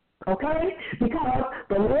 Okay? Because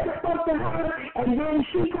the Lord spoke to her, and then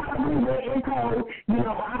she probably went and told,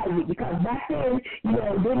 Isaac. Because back then,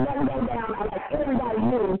 didn't let him go down. Like everybody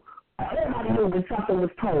knew when something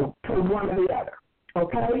was told one or the other.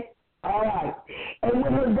 Okay? All right. And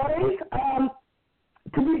when her days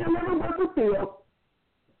to be delivered was fulfilled,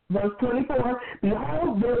 verse 24,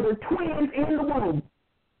 behold, there were twins in the womb.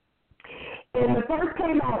 And the first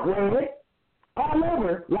came out red, all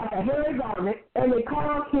over, like a hairy garment, and they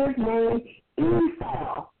called his name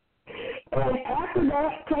Esau. And after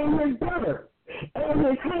that came his brother, and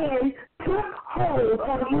his hand took hold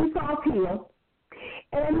on Esau's heel,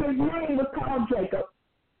 and his name was called Jacob.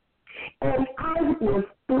 And Isaac was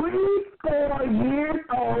 34 years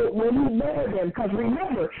old when he married them. Because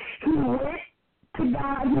remember, he went to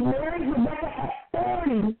God, he married Rebekah at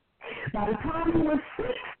 40. By the time he was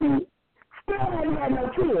 60, still hadn't had no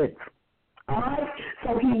kids. All right? So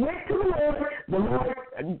he went to the Lord,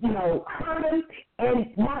 heard him,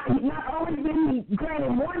 and not only did he grant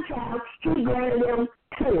him one child, he granted him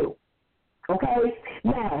two. Okay?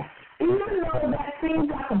 Now, even though that seems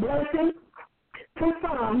like a blessing to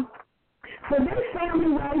some, for this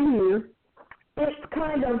family right here, it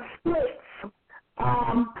kind of splits.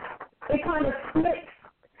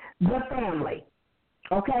 The family.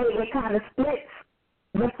 Okay, it kind of splits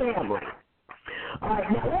the family. All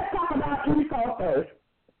right, now let's talk about Esau first.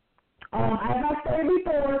 As I said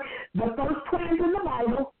before, the first twins in the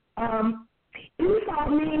Bible, Esau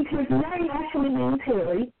means, his name actually means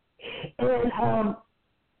hairy, and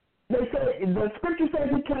the scripture says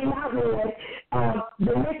he came out red.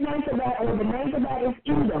 The nickname for that, or the name for that, is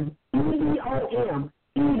Edom. E-D-O-M.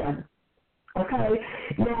 Edom. Okay?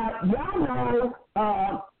 Now, y'all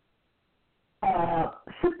know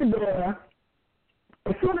Sister Darah,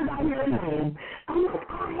 as soon as I hear a name, I'm like,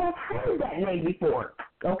 I have heard that name before.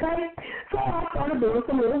 Okay? So I started doing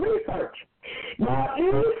some little research. Now,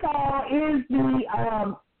 Esau is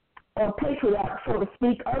the patriarch, so to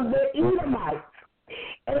speak, of the Edomites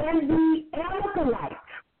and the Amalekites.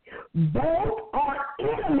 Both are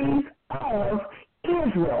enemies of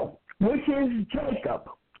Israel, which is Jacob.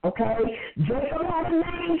 Okay? Jacob had a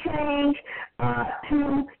name change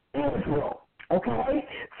to Israel. Okay?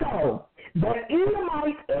 So, the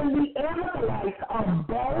Edomites and the Amalekites are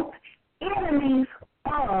both enemies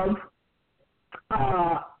of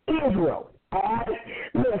Israel. All right?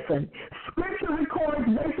 Listen, Scripture records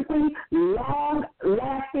basically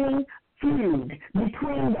long-lasting feud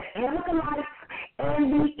between the Amalekites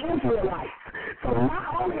and the Israelites. So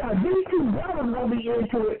not only are these two brothers going to be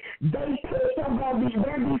into it, their descendants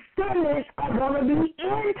are going to be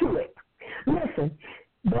into it. Listen,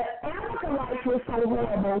 the Amalekites were so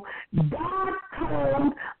horrible, God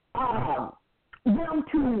told them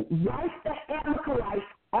to wipe the Amalekites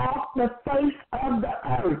off the face of the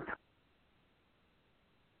earth.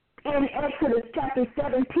 In Exodus chapter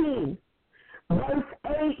 17, verses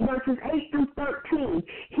 8 through 13,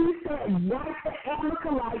 he said, wipe the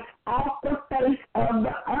Amalekites off the face of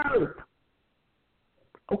the earth.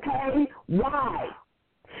 Okay? Why?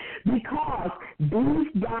 Because these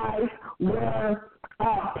guys were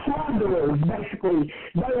plunderers, basically.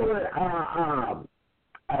 They were,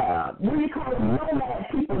 what do you call them, nomad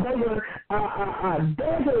people. They were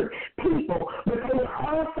desert people, but they were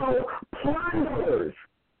also plunderers.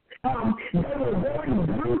 They were very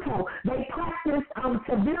brutal. They practiced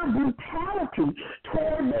severe brutality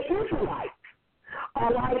toward the Israelites.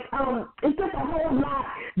 All right, it's just a whole lot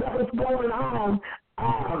that was going on.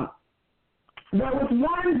 There was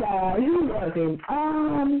one guy, who was it?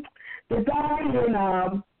 The guy in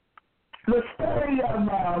the story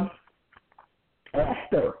of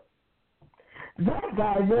Esther. That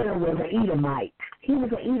guy there was an Edomite. He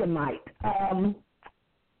was an Edomite.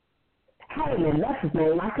 Haman, that's his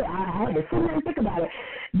name. I had to sit there and think about it.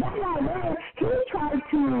 That guy there, he tried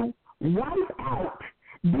to wipe out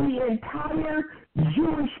the entire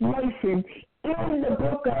Jewish nation in the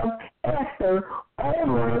book of Esther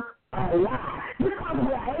over a lie. This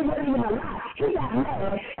controversy ain't wasn't even a lie. He got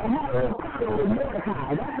mad and had a little problem with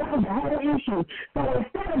Mordecai. That was the whole issue. So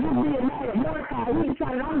instead of just being mad at Mordecai, he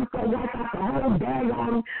decided, I'm just going to wipe out the whole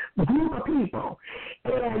daggone group of people.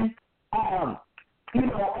 And, you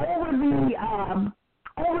know, over the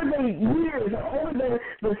years, over the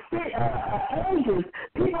ages,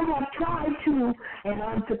 people have tried to, and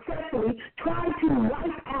unsuccessfully, tried to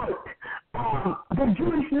wipe out the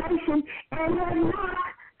Jewish nation and have not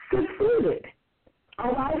succeeded.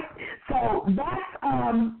 All right? So that's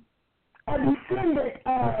a descendant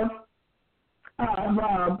of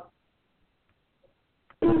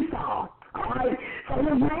Esau. All right? So his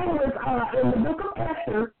name was, in the book of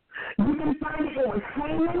Esther, you can find it was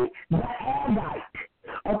Haman the Agagite.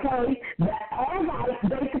 Okay? The Agagite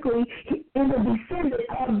basically is a descendant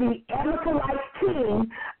of the Amalekite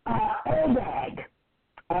king Agag.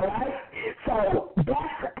 All right? So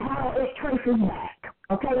that's how it traces back.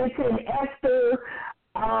 Okay? It's in Esther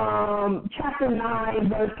chapter 9,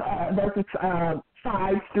 verses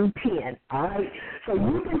 5 through 10. All right? So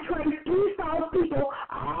you can trace Esau's people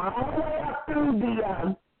all the way up through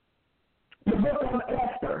the book of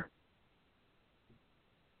Esther.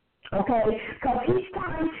 Okay, because each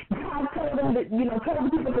time God told them that, told the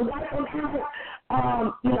people to wipe them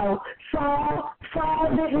out, Saul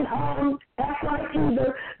didn't act right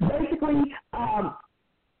either. Basically, God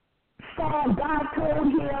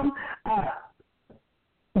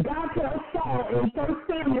tells Saul in 1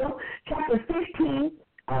 Samuel chapter 15,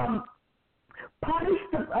 punish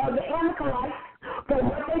the Amalekites for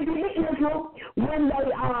what they did to Israel when they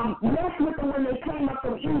messed with them when they came up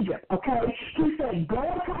from Egypt, okay? He said, go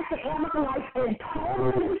attack the Amalekites and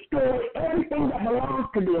totally destroy everything that belongs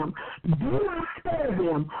to them. Do not spare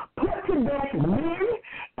them. Put to death men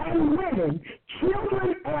and women,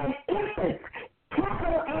 children and infants,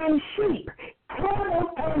 cattle and sheep, camels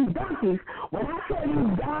and donkeys. When I tell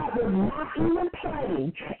you God was not even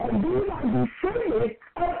playing, and these are descendants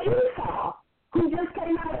of Esau, who just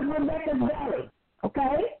came out of Rebecca's belly,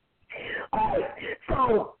 okay? All right,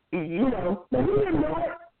 so, but he didn't know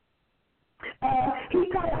it. He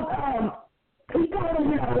told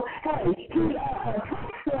him, hey, he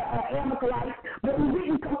attacked the Amalekites, but he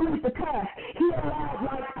didn't complete the task. He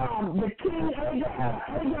allowed, the king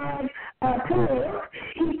Agag to live.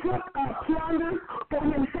 He took plunder for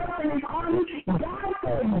himself and his army. God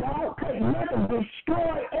said, don't take nothing,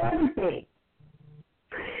 destroy everything.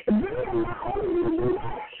 Then, not only did he do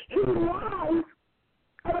that, he lied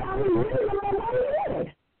about his reason for what he did.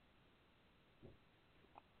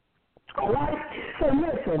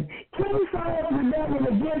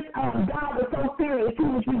 God was so serious, he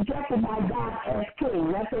was rejected by God as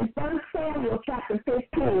king. That's in 1 Samuel chapter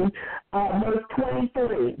 15, verse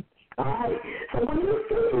 23. All right? So when you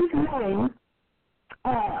see these names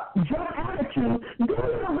jump out at you, do a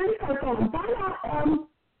little research on them. Find out,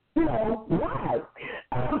 why.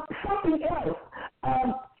 Something else.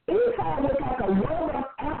 Esau was like a roll-up,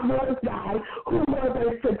 outdoors guy who was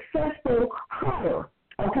a successful hunter.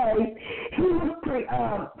 Okay, he was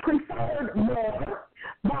preferred more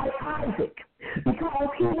by Isaac because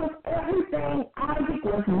he was everything Isaac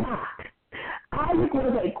was not. Isaac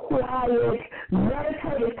was a quiet,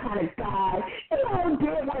 meditative kind of guy.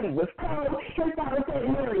 Did what he was told. His father said,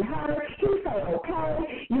 marry her. He said,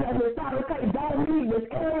 okay. His father said, don't leave this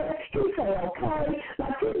area. He said, okay.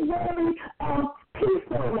 Like, he's very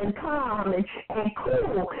peaceful and calm and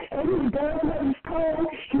cool. And he does what he's told.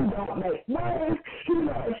 He don't make waves. He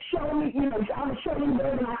will show me, I'm going to show you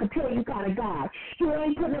more than I can tell you kind of guy. He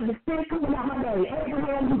ain't putting up the stick coming out my daddy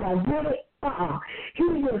Abraham. He going to get it. He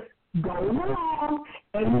just goes along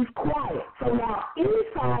and he's quiet. So now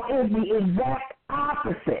Esau is the exact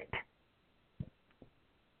opposite.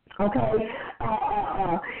 Okay?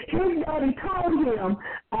 His daddy told him,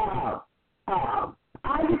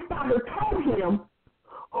 Isaac's father told him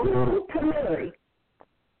who to marry.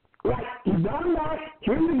 Like, he's done that,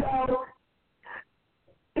 here you go.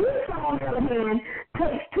 Esau, on the other hand,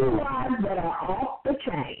 takes two wives that are off the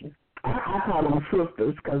chain. I call them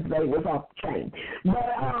sisters because they was off the chain.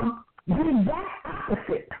 But the exact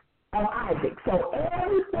opposite of Isaac. So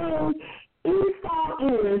everything Esau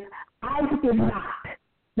is, Isaac is not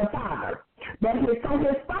the father. So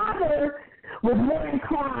his father was more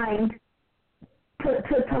inclined to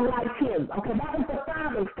like him. Okay, that was the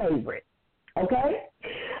father's favorite. Okay?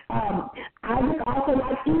 Isaac also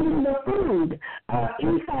liked eating the food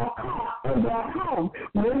Esau caught and brought home.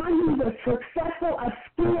 Remember, he's a successful, a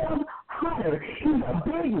skilled hunter. He's a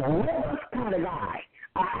big, robust kind of guy,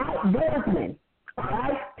 an outdoorsman. All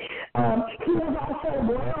right? He was also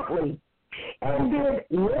worldly and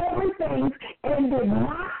did worldly things and did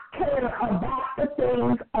not care about the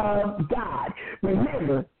things of God.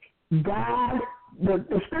 Remember, God,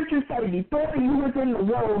 the scriptures say, before you was in the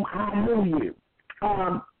womb, I knew you.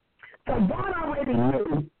 So God already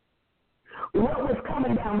knew what was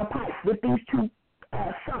coming down the pipe with these two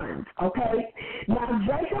sons, okay? Now,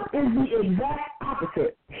 Jacob is the exact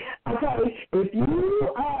opposite, okay? If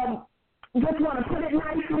you just want to put it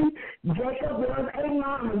nicely, Jacob was a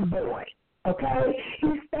mama's boy, okay? He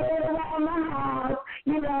stayed around the house,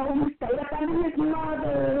 he stayed up under his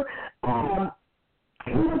mother.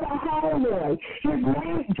 He was a homeboy. His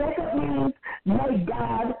name, Jacob, means may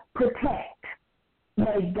God protect.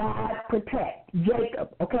 May God protect. Jacob.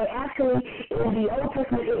 Okay, actually, in the Old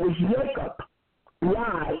Testament, it was Jacob.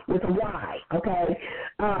 Y, with a Y, okay?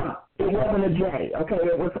 It wasn't a J, okay?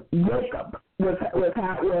 It was Jacob, was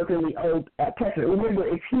how it was in the Old Testament. Remember,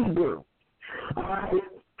 it's Hebrew. All right?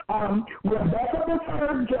 Rebekah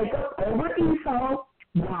preferred Jacob over Esau.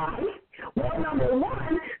 Why? Well, number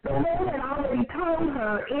one, the Lord had already told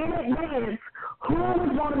her in advance who was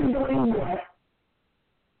going to be doing what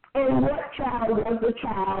and what child was the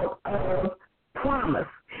child of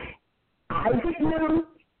promise. Isaac knew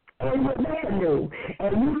and Rebekah knew.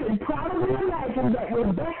 And you can probably imagine that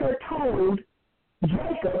Rebekah told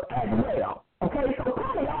Jacob as well. Okay, so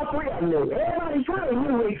probably all three of them knew. Everybody really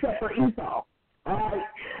knew except for Esau. All right.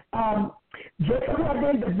 Jacob had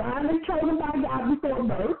been divinely chosen by God before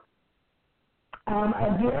birth.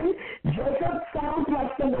 Again, Jacob sounds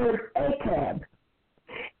like the word Achab.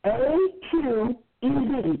 A-Q-E-B,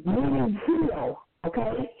 meaning heel.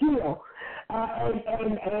 Okay, heel.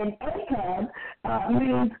 And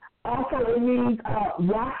Achab means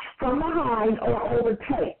watch from behind or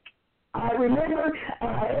overtake. Remember,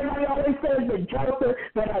 everybody always says that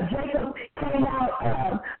Jacob came out,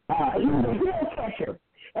 he was a heel catcher.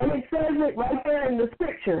 And it says it right there in the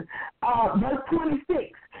scripture, verse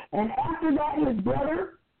 26. And after that, his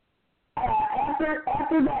brother,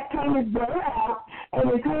 after that came his brother out, and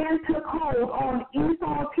his hand took hold on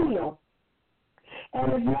Esau's heel.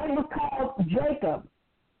 And his name was called Jacob.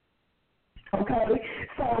 Okay,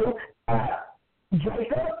 so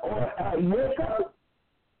Jacob or Jacob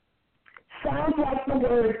sounds like the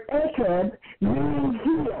word Achab, meaning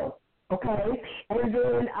heel. Okay, and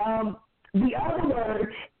then the other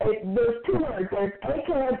word, there's two words. There's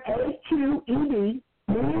Achab, A-Q-E-B,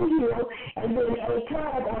 meaning heel, and then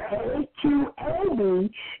Achab or A-Q-A-B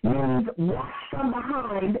means watch from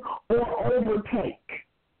behind or overtake.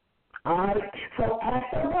 All right, so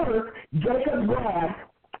after birth, Jacob grabbed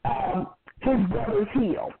his brother's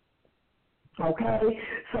heel. Okay,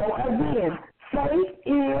 so again, faith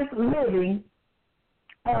is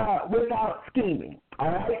scheming.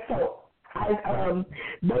 All right, so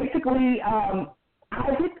basically,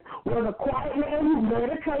 Isaac was a quiet man who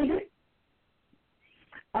meditated.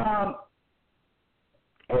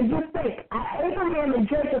 And just think, Abraham and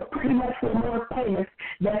Jacob pretty much were more famous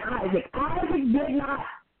than Isaac. Isaac did not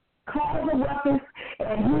cause a ruckus,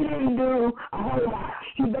 and he didn't do a whole lot.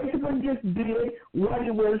 He basically just did what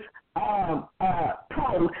he was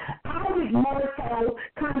told. Isaac more so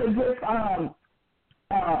kind of just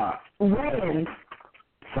ran,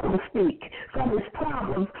 so to speak, from his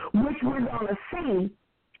problems, which we're going to see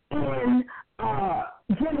in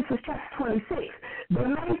Genesis chapter 26. The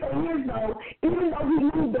main thing is, though, even though he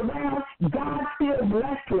moved around, God still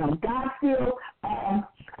blessed him. God still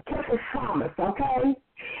kept his promise, okay?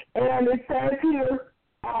 And it says here,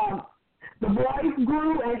 the boys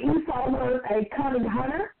grew, and Esau was a cunning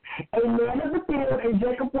hunter, a man of the field, and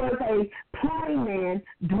Jacob was a plain man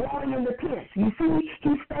dwelling in the tents. You see, he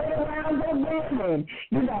stayed around the women,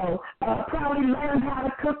 probably learned how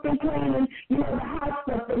to cook and clean and, the house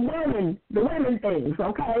stuff, the women things,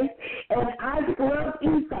 okay? And Isaac loved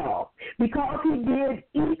Esau because he did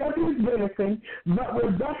eat of his venison, but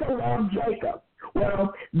Rebekah loved Jacob.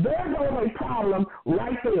 Well, there goes a problem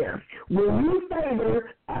right there. When you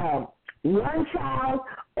favor one child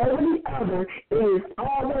over the other, it is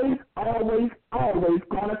always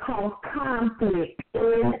going to cause conflict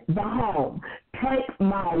in the home. Take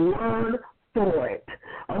my word for it.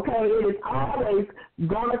 Okay, it is always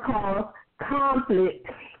going to cause conflict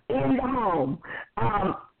in the home.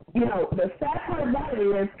 The sad part about it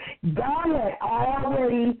is God had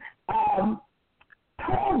already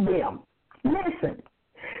told them, listen,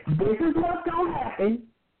 this is what's going to happen.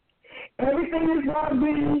 Everything is going to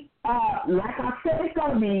be, like I said it's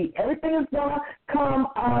going to be. Everything is going to come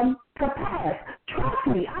to pass. Trust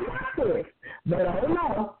me, I got this. But I don't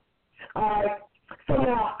know. All right. So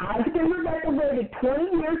now, Isaac and Rebekah waited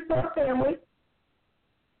 20 years for a family.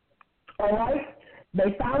 All right.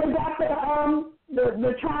 They finally got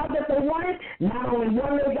the child that they wanted. Not only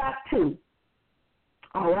one, they got two.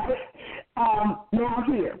 All right. Now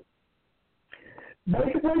here.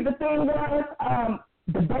 Basically, the thing was,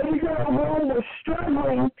 the babies in the womb were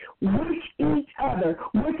struggling with each other,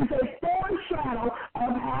 which is a foreshadow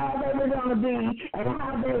of how they were going to be and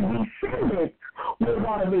how their descendants were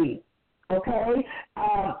going to be. Okay?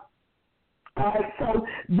 All right, so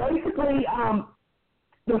basically,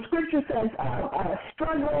 the scripture says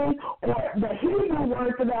struggling, or the Hebrew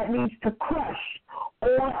word for that means to crush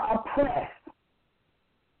or oppress.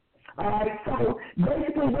 All right, so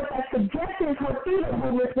basically what that suggests is her fetal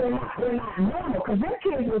movements were not normal, because their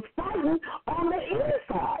kids was fighting on the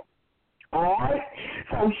inside. All right,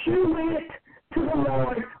 so she went to the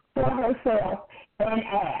Lord for herself and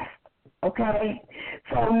asked. Okay,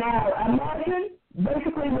 so now imagine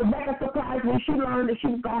basically Rebekah surprised when she learned that she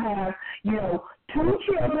was going to have, two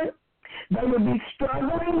children. They would be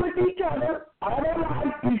struggling with each other all their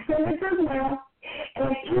lives, descendants as well,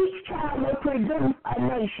 and each child would produce a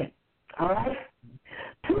nation. All right?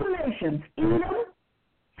 Two nations, Edom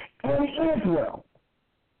and Israel.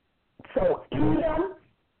 So Edom,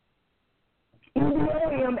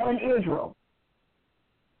 and Israel.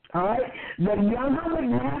 All right? The younger would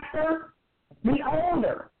master the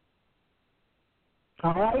older.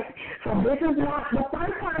 All right? So this is not the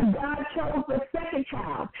first time God chose the second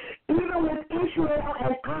child. Even with Ishmael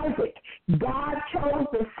and Isaac, God chose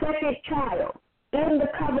the second child in the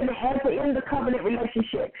covenant, as in the covenant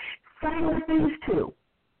relationship. Same with these two.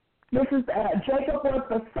 This is Jacob was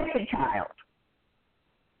the second child.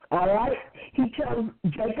 All right? He chose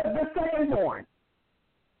Jacob the secondborn.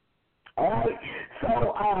 All right?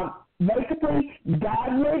 So basically, God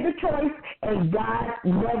made the choice, and God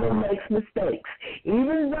never makes mistakes.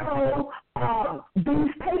 Even though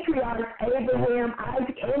these patriarchs, Abraham,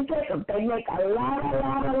 Isaac, and Jacob, they make a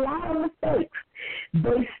lot of mistakes,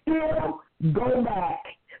 they still go back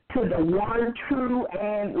to the one true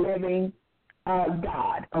and living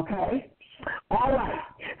God, okay? All right.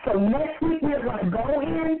 So next week we're going to go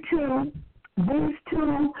into these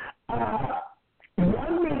two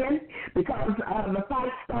young men, because the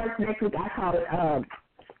fight starts next week. I call it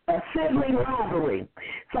a sibling rivalry.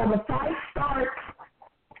 So the fight starts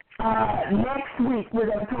next week. We're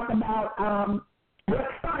going to talk about what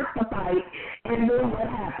starts the fight and then what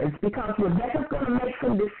happens, because Rebekah's going to make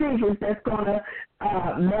some decisions that's going to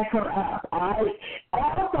mess her up. All right.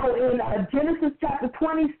 Also in Genesis chapter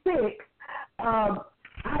 26,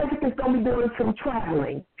 Isaac is going to be doing some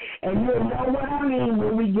traveling, and you'll know what I mean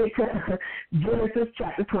when we get to Genesis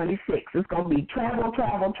chapter 26. It's going to be travel.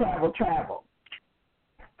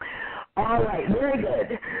 All right, very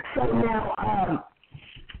good. So now,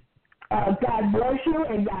 God bless you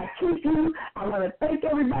and God keep you. I want to thank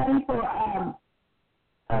everybody for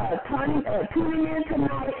tuning in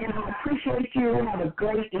tonight, and I appreciate you. Have a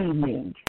great evening.